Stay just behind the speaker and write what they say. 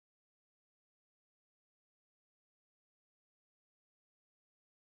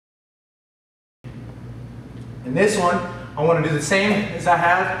In this one, I want to do the same as I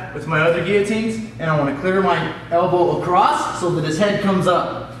have with my other guillotines, and I want to clear my elbow across so that his head comes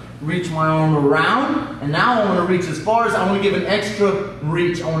up. Reach my arm around, and now I want to reach as far as, I want to give an extra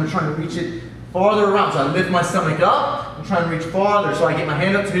reach. I want to try to reach it farther around. So I lift my stomach up and try and reach farther. So I get my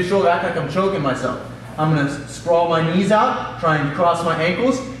hand up to his shoulder, act like I'm choking myself. I'm going to sprawl my knees out, try and cross my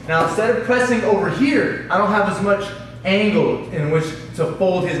ankles. Now instead of pressing over here, I don't have as much angle in which to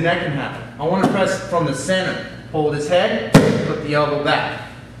fold his neck in half. I want to press from the center. Hold his head, put the elbow back.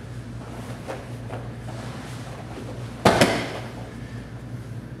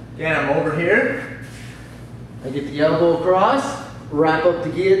 Again, I'm over here. I get the elbow across, wrap up the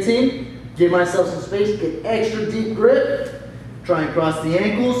guillotine, give myself some space, get extra deep grip, try and cross the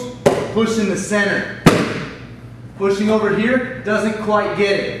ankles, push in the center. Pushing over here doesn't quite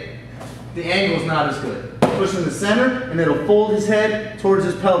get it. The angle's not as good. Push in the center, and it'll fold his head towards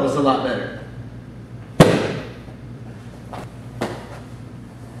his pelvis a lot better.